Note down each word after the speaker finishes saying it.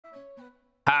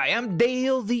Hi, I'm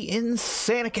Dale, the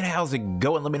Insanocate. How's it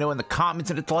going? Let me know in the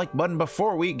comments and hit the like button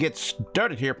before we get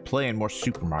started here playing more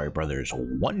Super Mario Brothers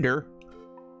Wonder.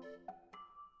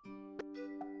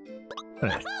 I'm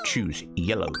gonna choose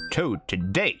Yellow Toad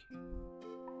today.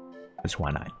 Because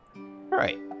why not?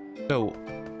 Alright, so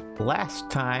last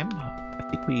time, I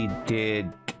think we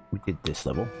did this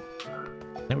level.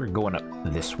 Then we're going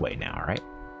up this way now, right?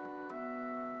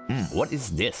 What is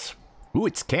this? Ooh,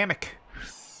 it's Kamek.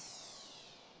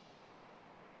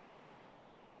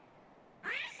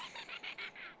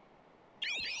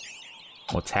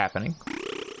 What's happening?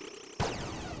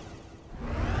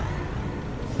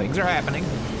 Things are happening.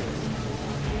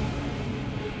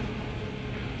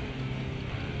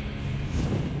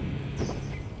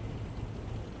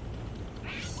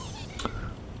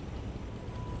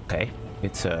 Okay,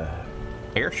 it's a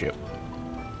airship.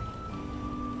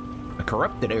 A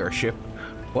corrupted airship.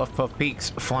 Fluff Puff Peak's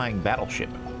flying battleship.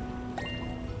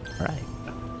 All right.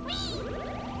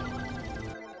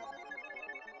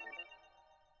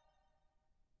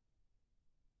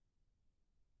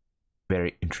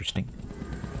 Very interesting.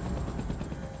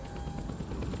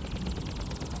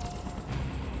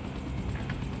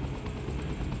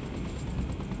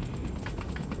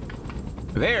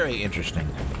 Very interesting.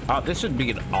 Oh, this would be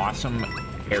an awesome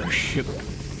airship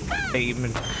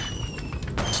theme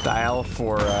style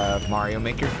for Mario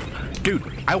Maker. Dude,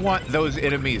 I want those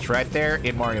enemies right there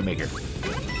in Mario Maker.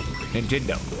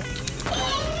 Nintendo.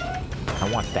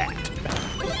 I want that.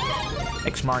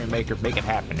 Next Mario Maker, make it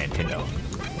happen, Nintendo.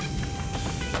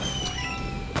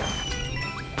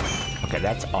 Okay,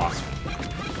 that's awesome.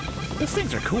 These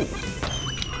things are cool.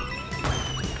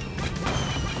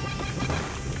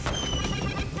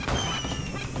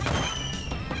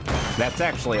 That's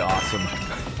actually awesome.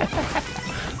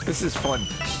 This is fun.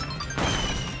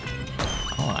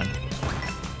 Hold on.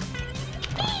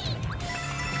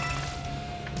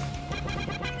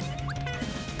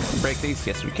 Break these?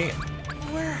 Yes, we can.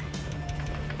 Where?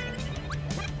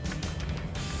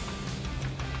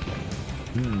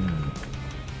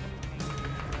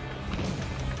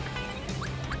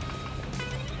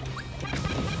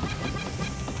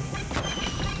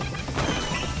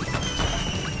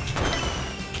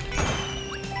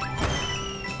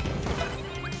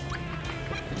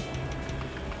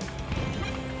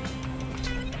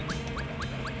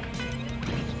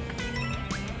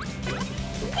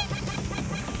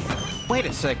 Wait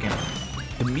a second.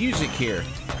 The music here.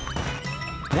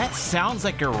 That sounds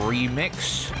like a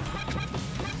remix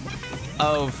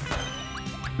of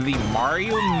the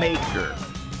Mario Maker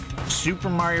Super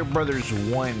Mario Brothers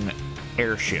 1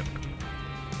 Airship.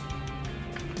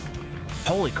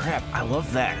 Holy crap, I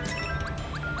love that.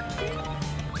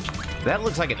 That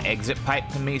looks like an exit pipe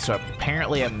to me, so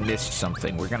apparently I missed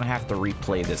something. We're gonna have to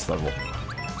replay this level.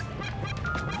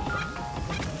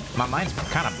 My mind's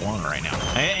kind of blown right now.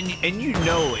 And you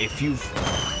know, if you've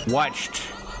watched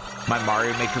my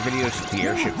Mario Maker videos, the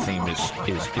airship theme is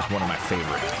one of my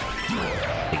favorite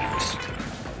themes.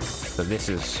 So this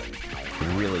is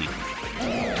really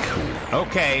cool.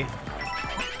 Okay.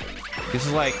 This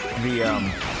is like the,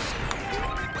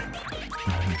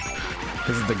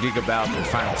 this is the Gigabout from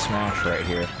Final Smash right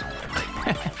here.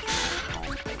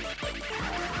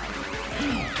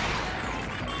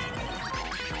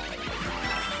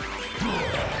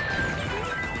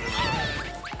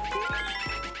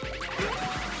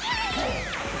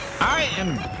 I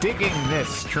am digging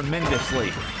this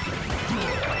tremendously.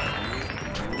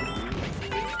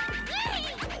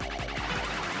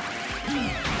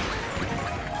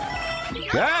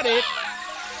 Got it.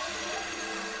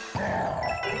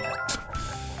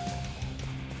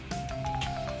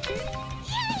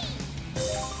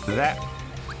 That,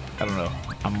 I don't know.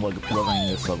 I'm loving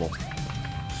this level.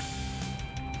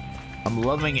 I'm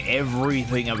loving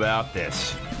everything about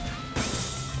this.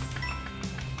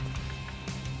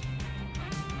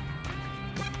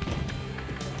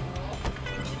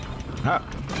 Ah,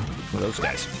 what are those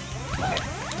guys?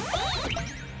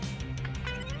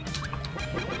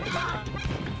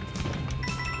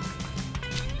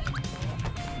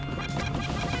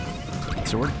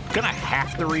 So we're gonna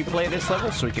have to replay this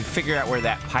level so we can figure out where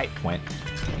that pipe went.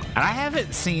 And I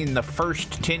haven't seen the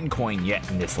first 10 coin yet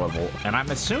in this level, and I'm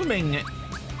assuming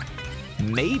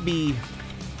maybe...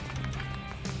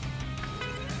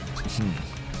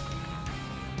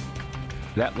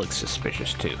 That looks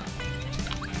suspicious too.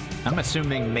 I'm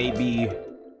assuming maybe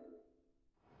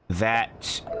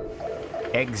that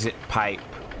exit pipe...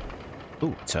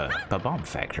 Ooh, it's a bomb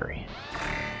factory.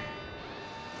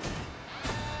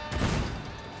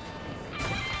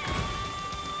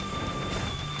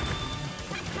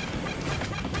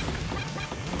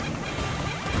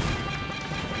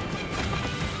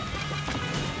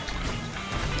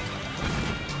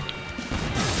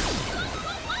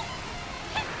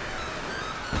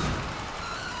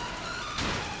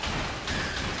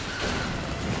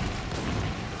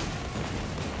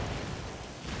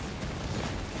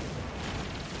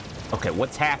 Okay,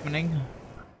 what's happening?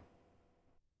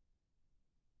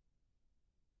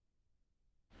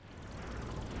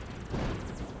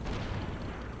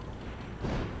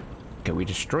 Okay, we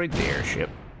destroyed the airship.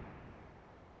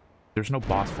 There's no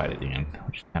boss fight at the end,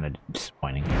 which is kind of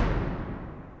disappointing.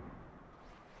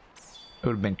 It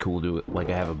would have been cool to, like,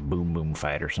 have a boom boom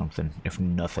fight or something, if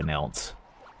nothing else.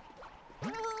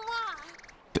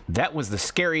 That was the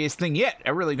scariest thing yet.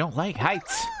 I really don't like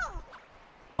heights.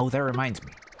 Oh, that reminds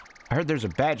me. I heard there's a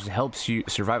badge that helps you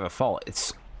survive a fall.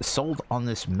 It's sold on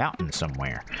this mountain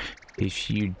somewhere. If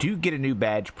you do get a new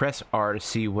badge, press R to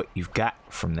see what you've got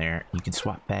from there. You can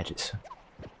swap badges.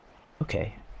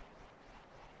 Okay.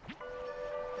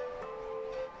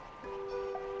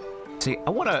 See, I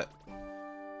want to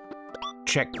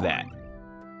check that.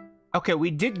 Okay,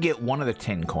 we did get one of the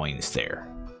 10 coins there.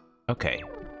 Okay,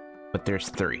 but there's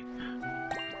 3.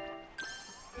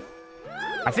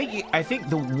 I think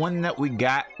the one that we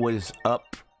got was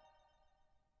up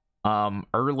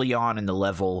early on in the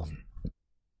level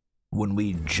when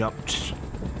we jumped.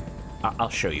 I'll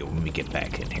show you when we get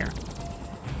back in here.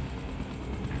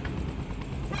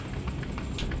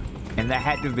 And that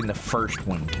had to have been the first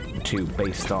one too,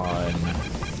 based on,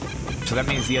 so that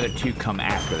means the other 2 come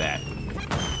after that.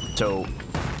 So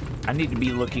I need to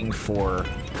be looking for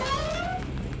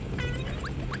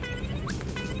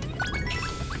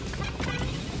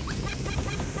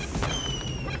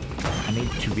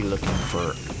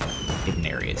hidden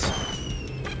areas.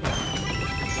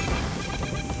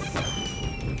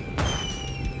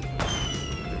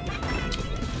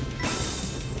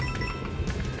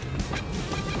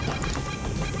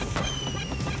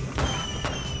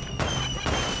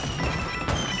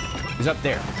 He's up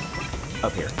there.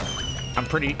 Up here. I'm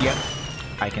pretty, yep.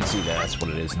 I can see that. That's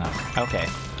what it is now. Okay.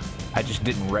 I just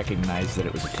didn't recognize that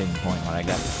it was a 10 coin when I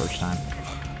got it the first time.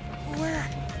 Where?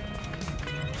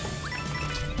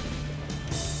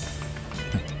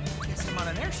 Guess I'm on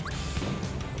an airship.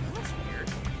 That's weird.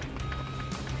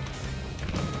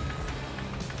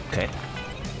 Okay.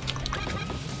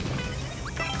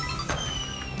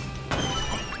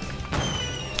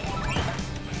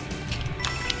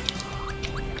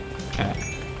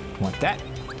 Want that?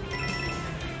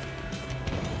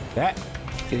 That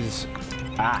is...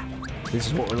 Ah, this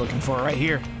is what we're looking for right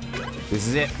here. This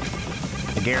is it.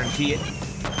 I guarantee it.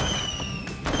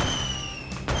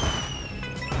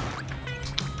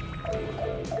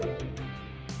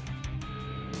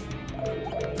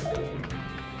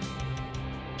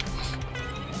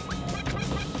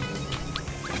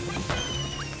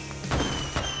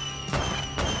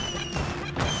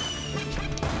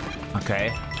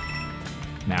 Okay.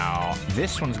 Now,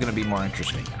 this one's gonna be more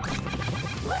interesting.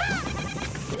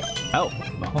 Oh,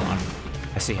 hold on.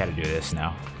 I see how to do this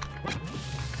now.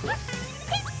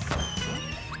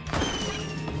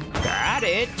 Got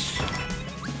it!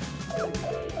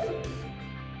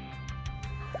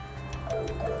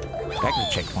 Back to the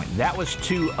checkpoint. That was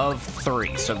 2 of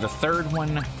 3, so the third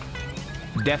one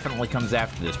definitely comes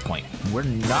after this point. We're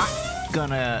not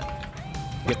gonna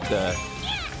get the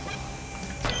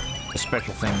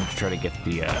special thing to try to get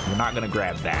the, we're not gonna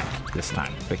grab that this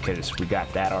time because we got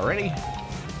that already.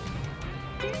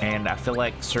 And I feel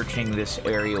like searching this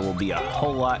area will be a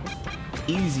whole lot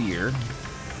easier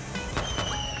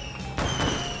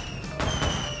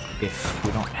if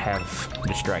we don't have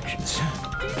distractions.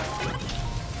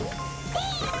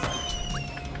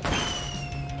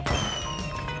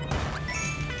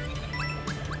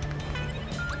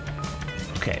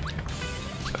 Okay.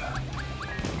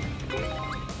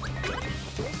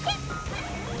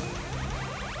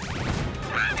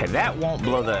 Okay, that won't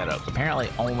blow that up. Apparently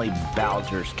only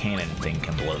Bowser's cannon thing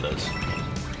can blow those.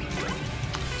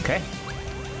 Okay.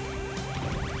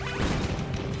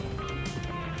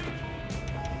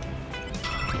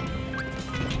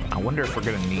 I wonder if we're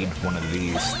gonna need one of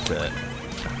these to...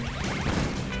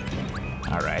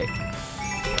 Alright.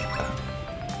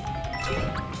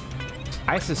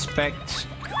 I suspect...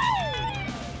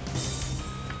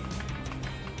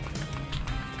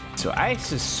 So I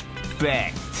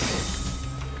suspect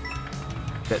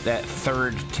that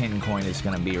third 10 coin is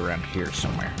going to be around here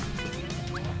somewhere.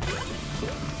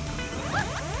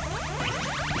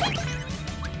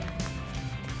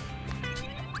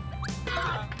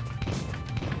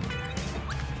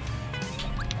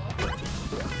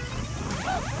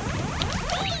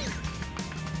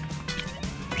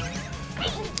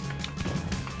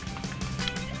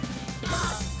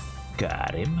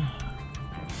 Got him.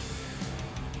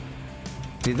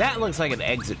 See, that looks like an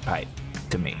exit pipe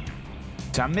to me.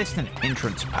 So I missed an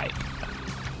entrance pipe.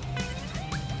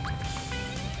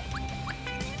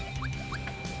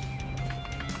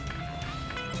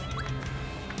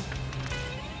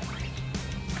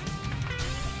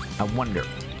 I wonder.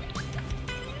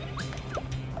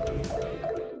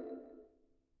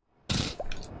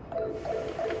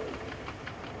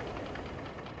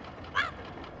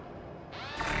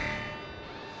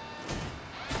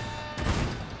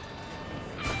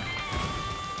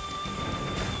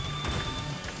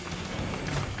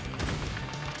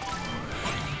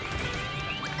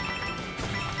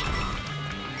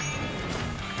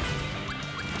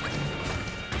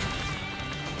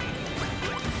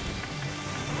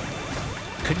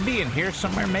 Could be in here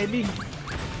somewhere, maybe?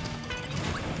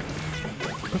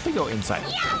 What if we go inside?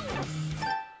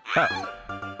 Oh.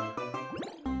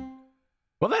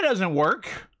 Well, that doesn't work.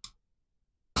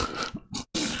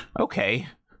 Okay.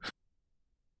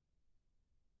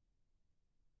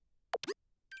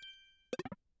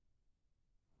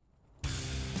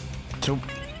 So,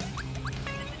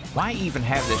 why even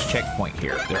have this checkpoint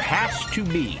here? There has to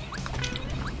be.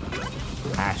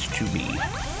 Has to be.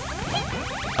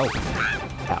 Oh.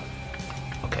 Ow.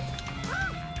 Okay.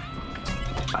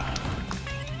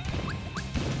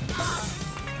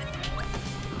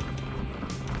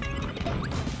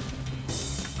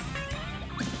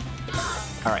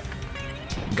 Alright.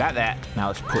 Got that. Now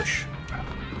let's push.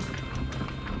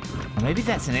 Or maybe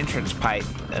that's an entrance pipe,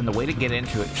 and the way to get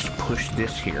into it is to push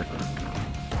this here.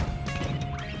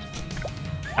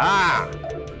 Ah!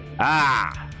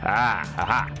 Ah! Ah!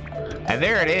 Aha! And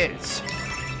there it is!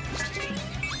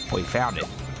 We found it.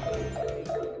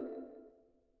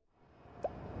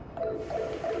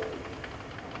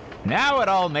 Now it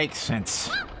all makes sense.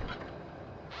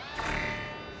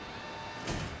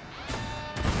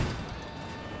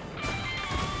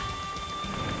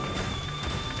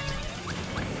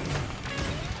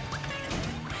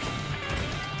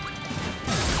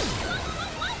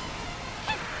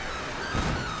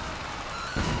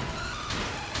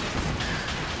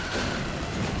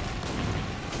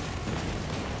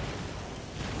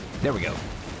 There we go.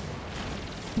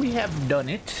 We have done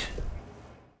it.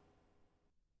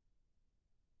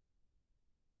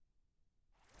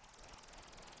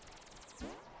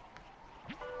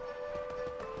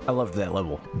 I loved that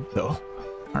level, though.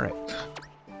 Alright.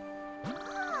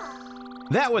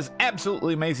 That was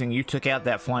absolutely amazing. You took out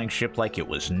that flying ship like it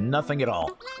was nothing at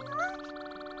all.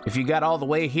 If you got all the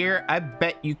way here, I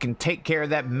bet you can take care of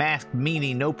that masked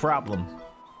meanie no problem.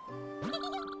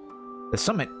 The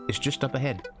summit is just up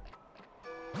ahead.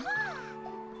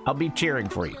 I'll be cheering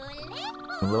for you.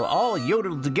 And we'll all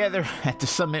yodel together at the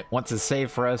summit once it's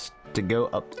safe for us to go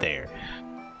up there.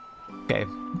 Okay.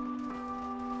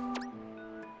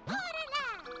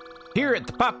 Here at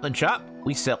the Poplin Shop,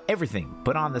 we sell everything.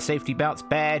 Put on the safety bounce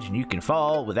badge and you can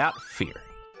fall without fear.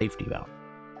 Safety bounce.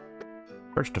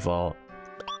 First of all,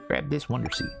 grab this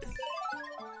wonder seed.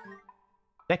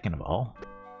 Second of all,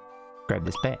 grab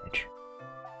this badge.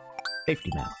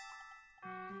 Safety mount.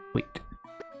 Wait.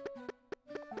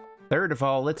 Third of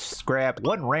all, let's grab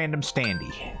one random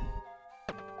standee.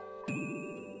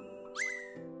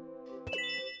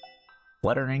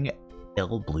 Fluttering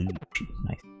L blue.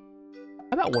 Nice.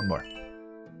 How about one more?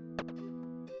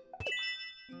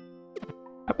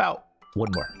 How about one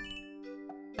more?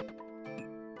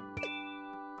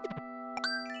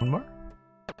 One more?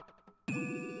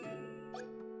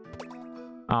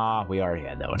 Ah, we already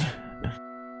had that one.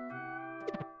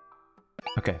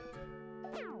 Okay.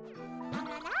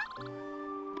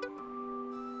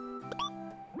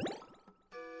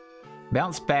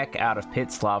 Bounce back out of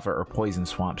pits, lava, or poison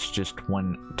swamps just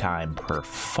one time per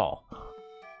fall.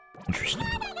 Interesting.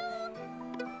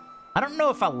 I don't know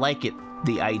if I like it,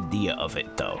 the idea of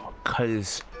it, though,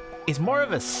 because it's more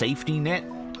of a safety net.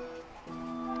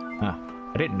 Huh.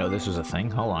 I didn't know this was a thing.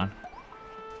 Hold on.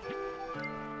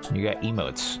 So you got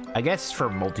emotes. I guess for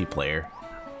multiplayer,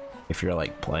 if you're,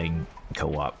 like, playing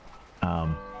co-op.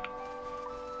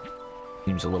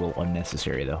 Seems a little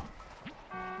unnecessary, though.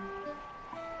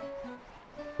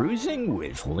 Cruising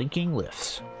with linking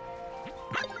lifts.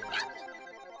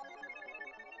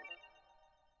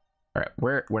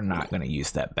 Alright, we're not gonna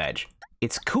use that badge.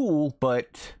 It's cool,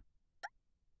 but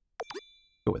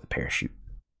go with the parachute.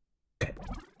 Okay.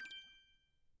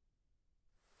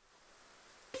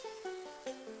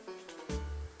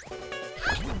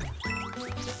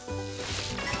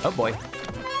 Oh boy.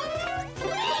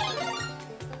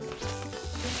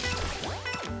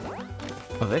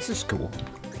 Oh, this is cool.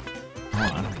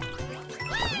 Hold on.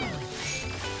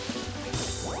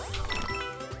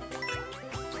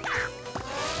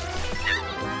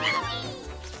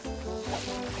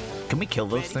 Can we kill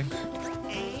those things?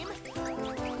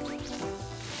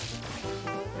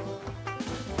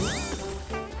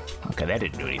 Okay, that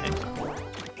didn't do anything.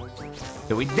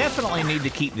 So we definitely need to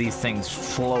keep these things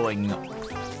flowing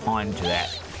onto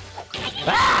that.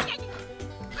 Ah!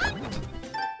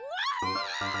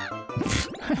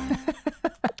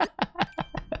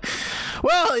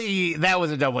 Well, that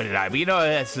was a dumb way to die, but you know,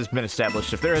 that's just been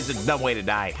established. If there is a dumb way to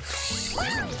die,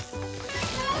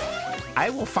 I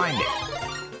will find it.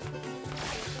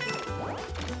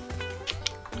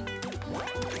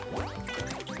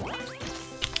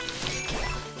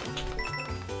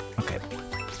 Okay.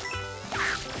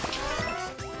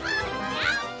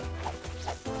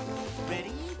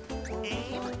 Ready?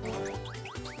 Aim.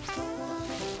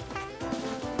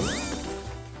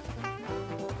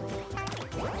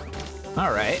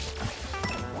 All right.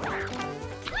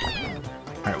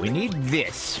 All right, we need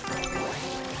this.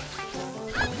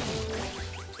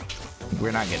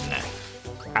 We're not getting that.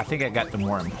 I think I got the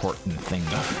more important thing,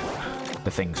 the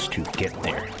things to get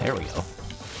there. There we go.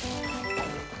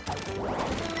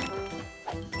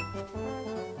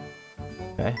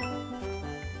 Okay.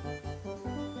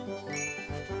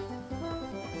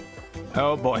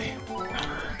 Oh boy.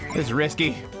 This is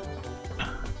risky.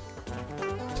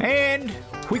 And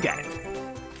we got it.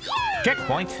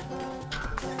 Checkpoint.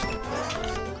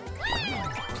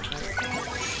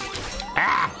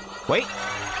 Ah! Wait.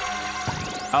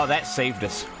 Oh, that saved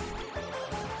us.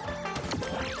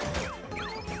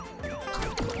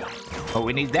 Oh,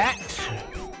 we need that.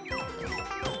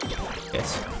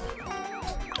 Yes.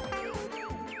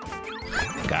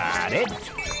 Got it.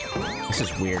 This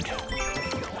is weird.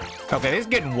 Okay, this is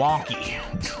getting wonky.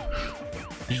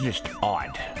 This is just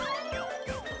odd.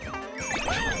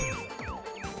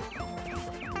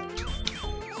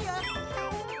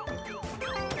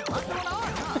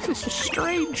 This is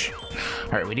strange.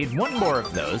 All right, we need one more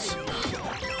of those.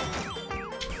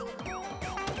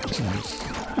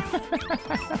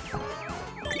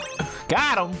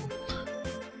 Got him.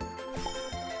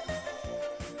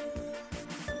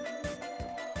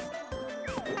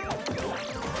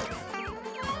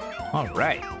 All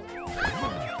right.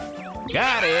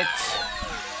 Got it.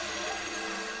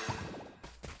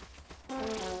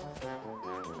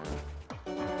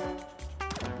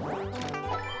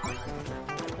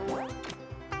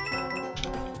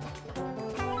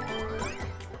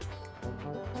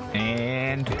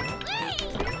 And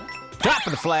top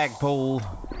of the flagpole.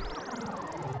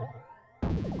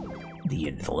 The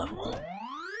end of the level.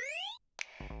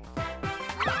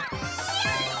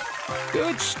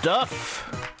 Good stuff.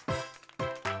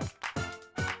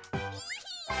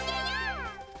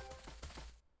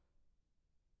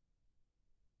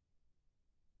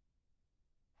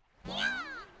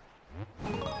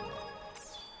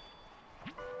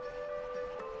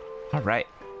 All right.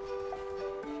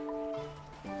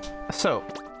 So,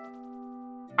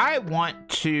 I want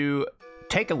to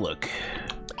take a look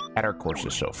at our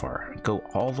courses so far. Go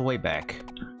all the way back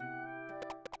to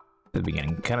the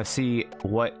beginning. Kind of see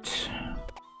what...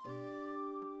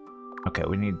 Okay,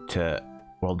 we need to...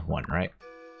 World 1, right?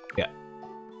 Yeah.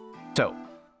 So,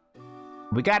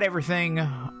 we got everything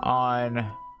on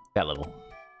that level.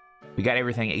 We got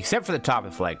everything except for the top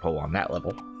of the flagpole on that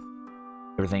level.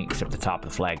 Everything except the top of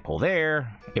the flagpole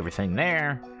there. Everything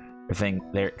there. Everything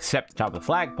there except the top of the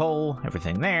flagpole.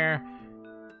 Everything there.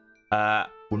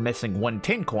 We're missing one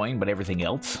tin coin, but everything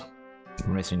else.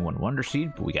 We're missing one wonder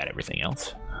seed, but we got everything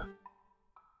else.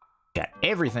 Got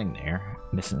everything there.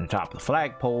 Missing the top of the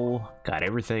flagpole. Got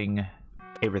everything.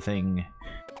 Everything.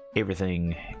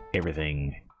 Everything.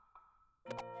 Everything.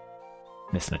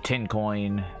 Missing a tin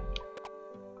coin.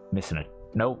 Missing a...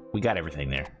 Nope, we got everything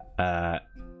there.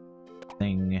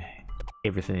 Everything.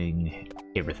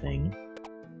 Everything.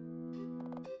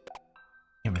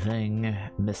 Everything.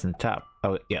 Missing the top.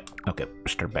 Oh, yeah. Okay,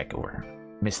 start back over.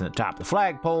 Missing the top of the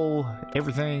flagpole.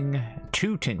 Everything.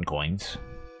 2 tin coins.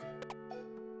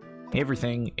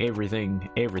 Everything. Everything.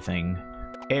 Everything.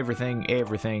 Everything.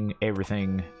 Everything.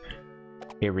 Everything.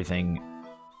 Everything.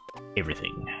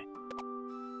 Everything.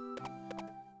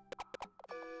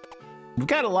 We've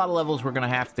got a lot of levels we're going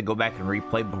to have to go back and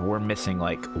replay, but we're missing,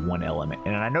 like, one element.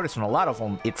 And I noticed in a lot of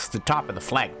them, it's the top of the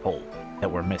flagpole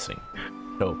that we're missing.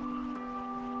 So,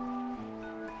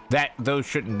 those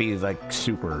shouldn't be, like,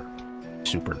 super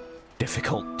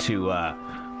difficult to,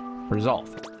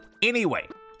 resolve. Anyway,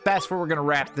 that's where we're going to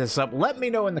wrap this up. Let me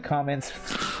know in the comments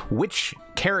which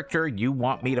character you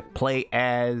want me to play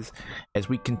as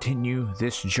we continue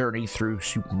this journey through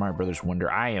Super Mario Bros.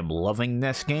 Wonder. I am loving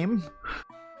this game.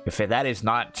 If that is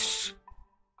not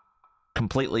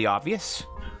completely obvious,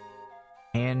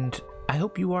 and I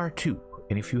hope you are too.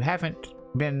 And if you haven't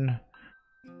been,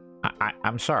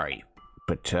 I'm sorry,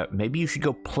 but maybe you should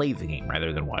go play the game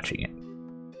rather than watching it.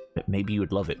 But maybe you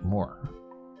would love it more.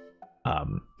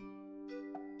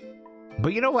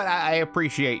 But you know what? I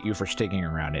appreciate you for sticking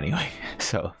around anyway.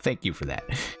 So thank you for that.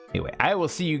 Anyway, I will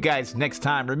see you guys next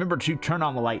time. Remember to turn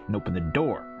on the light and open the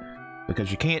door,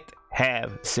 because you can't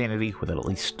have sanity without at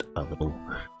least a little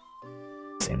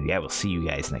sanity. I will see you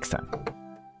guys next time.